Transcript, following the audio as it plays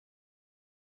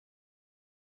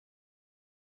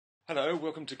Hello,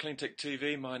 welcome to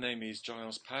CleantechTV. My name is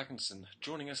Giles Parkinson.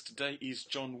 Joining us today is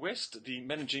John West, the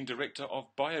Managing Director of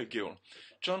Bio-Gill.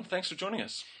 John, thanks for joining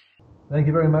us. Thank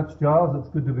you very much, Giles. It's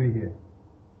good to be here.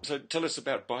 So tell us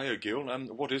about Bio-Gill.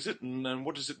 What is it and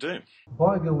what does it do?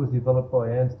 Bio-Gill was developed by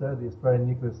ANSTO, the Australian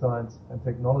Nuclear Science and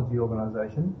Technology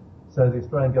Organisation. So the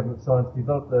Australian Government Science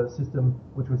developed a system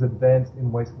which was advanced in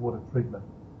wastewater treatment.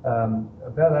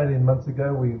 About 18 months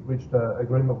ago, we reached an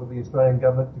agreement with the Australian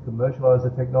Government to commercialise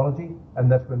the technology,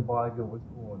 and that's when Bio-Gill was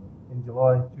born, in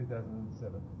July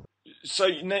 2007. So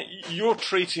now you're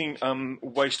treating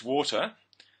wastewater,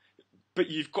 but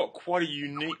you've got quite a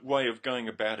unique way of going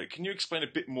about it. Can you explain a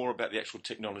bit more about the actual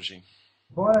technology?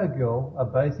 Bio-Gill are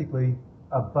basically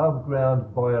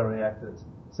above-ground bioreactors.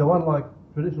 So unlike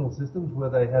traditional systems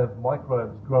where they have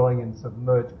microbes growing in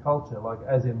submerged culture, like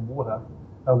as in water,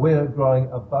 we're growing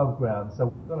above ground. So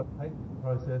we've got a patented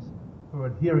process for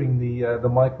adhering the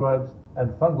microbes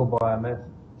and fungal biomass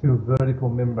to vertical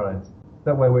membranes.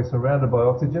 That way we're surrounded by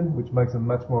oxygen, which makes them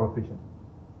much more efficient.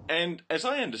 And as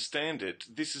I understand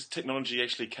it, this is technology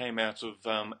actually came out of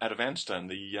ANSTO,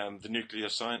 the Nuclear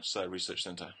Science Research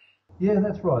Centre. Yeah,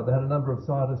 that's right. They had a number of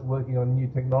scientists working on new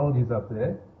technologies up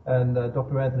there, and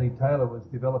Dr. Anthony Taylor was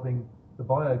developing the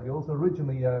Bio-Gills,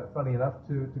 originally, funny enough,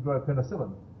 to grow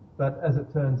penicillin. But as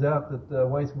it turns out, that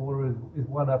wastewater is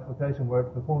one application where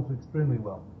it performs extremely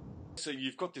well. So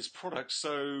you've got this product,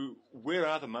 so where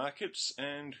are the markets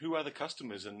and who are the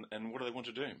customers and what do they want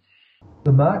to do?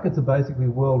 The markets are basically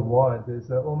worldwide.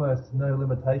 There's almost no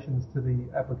limitations to the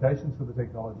applications for the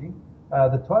technology.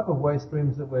 The type of waste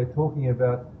streams that we're talking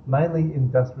about, mainly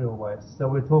industrial waste. So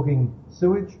we're talking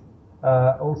sewage,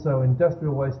 also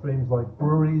industrial waste streams like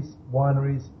breweries,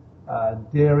 wineries,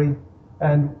 dairy,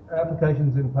 and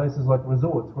applications in places like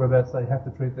resorts, whereabouts they have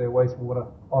to treat their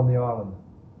wastewater on the island.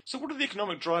 So what are the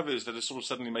economic drivers that are sort of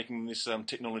suddenly making this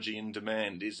technology in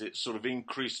demand? Is it sort of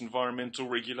increased environmental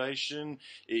regulation?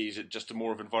 Is it just a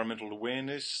more of environmental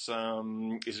awareness?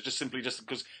 Is it just simply just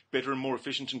because better and more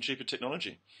efficient and cheaper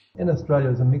technology? In Australia,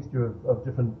 there's a mixture of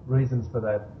different reasons for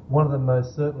that. One of them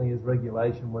most certainly is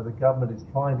regulation, where the government is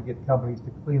trying to get companies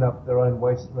to clean up their own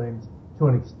waste streams to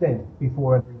an extent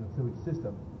before entering the sewage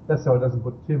system. That's so it doesn't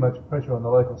put too much pressure on the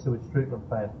local sewage treatment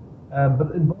plant.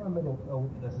 But environmental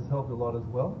awareness has helped a lot as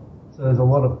well. So there's a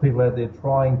lot of people out there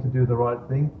trying to do the right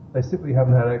thing. They simply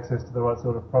haven't had access to the right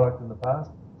sort of product in the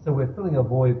past. So we're filling a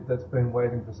void that's been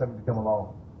waiting for something to come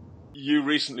along. You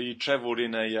recently travelled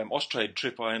in a Austrade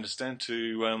trip, I understand,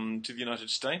 to the United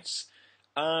States.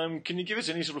 Can you give us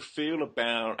any sort of feel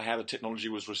about how the technology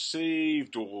was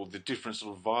received or the different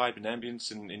sort of vibe and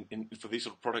ambience for these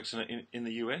sort of products in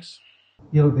the US?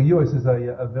 Yeah, look, the US is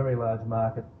a very large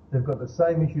market. They've got the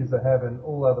same issues they have in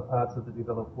all other parts of the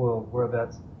developed world,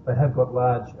 whereabouts they have got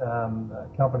large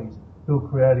companies who are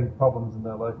creating problems in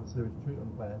their local sewage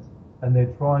treatment plants, and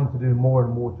they're trying to do more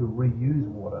and more to reuse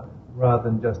water rather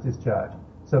than just discharge.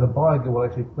 So the Bio-Gill will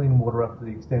actually clean water up to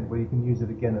the extent where you can use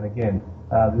it again and again.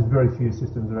 There's very few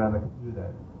systems around that can do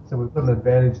that. So we've got an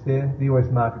advantage there. The US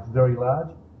market's very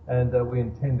large, and we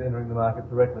intend entering the market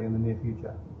directly in the near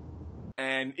future.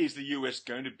 And is the US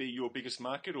going to be your biggest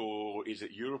market, or is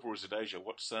it Europe, or is it Asia?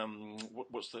 What's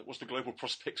the global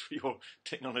prospect for your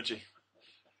technology?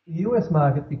 The US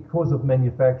market, because of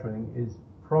manufacturing, is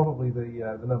probably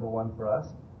the number one for us.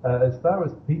 As far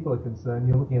as people are concerned,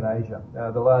 you're looking at Asia.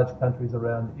 The large countries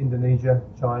around Indonesia,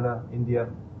 China, India,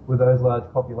 with those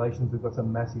large populations, we've got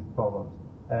some massive problems,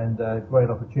 and great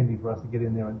opportunity for us to get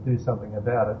in there and do something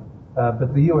about it.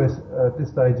 But the US, at this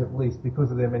stage at least, because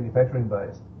of their manufacturing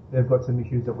base, they've got some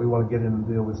issues that we want to get in and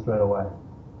deal with straight away.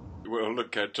 Well,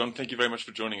 look, John, thank you very much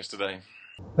for joining us today.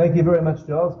 Thank you very much,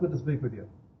 Giles. Good to speak with you.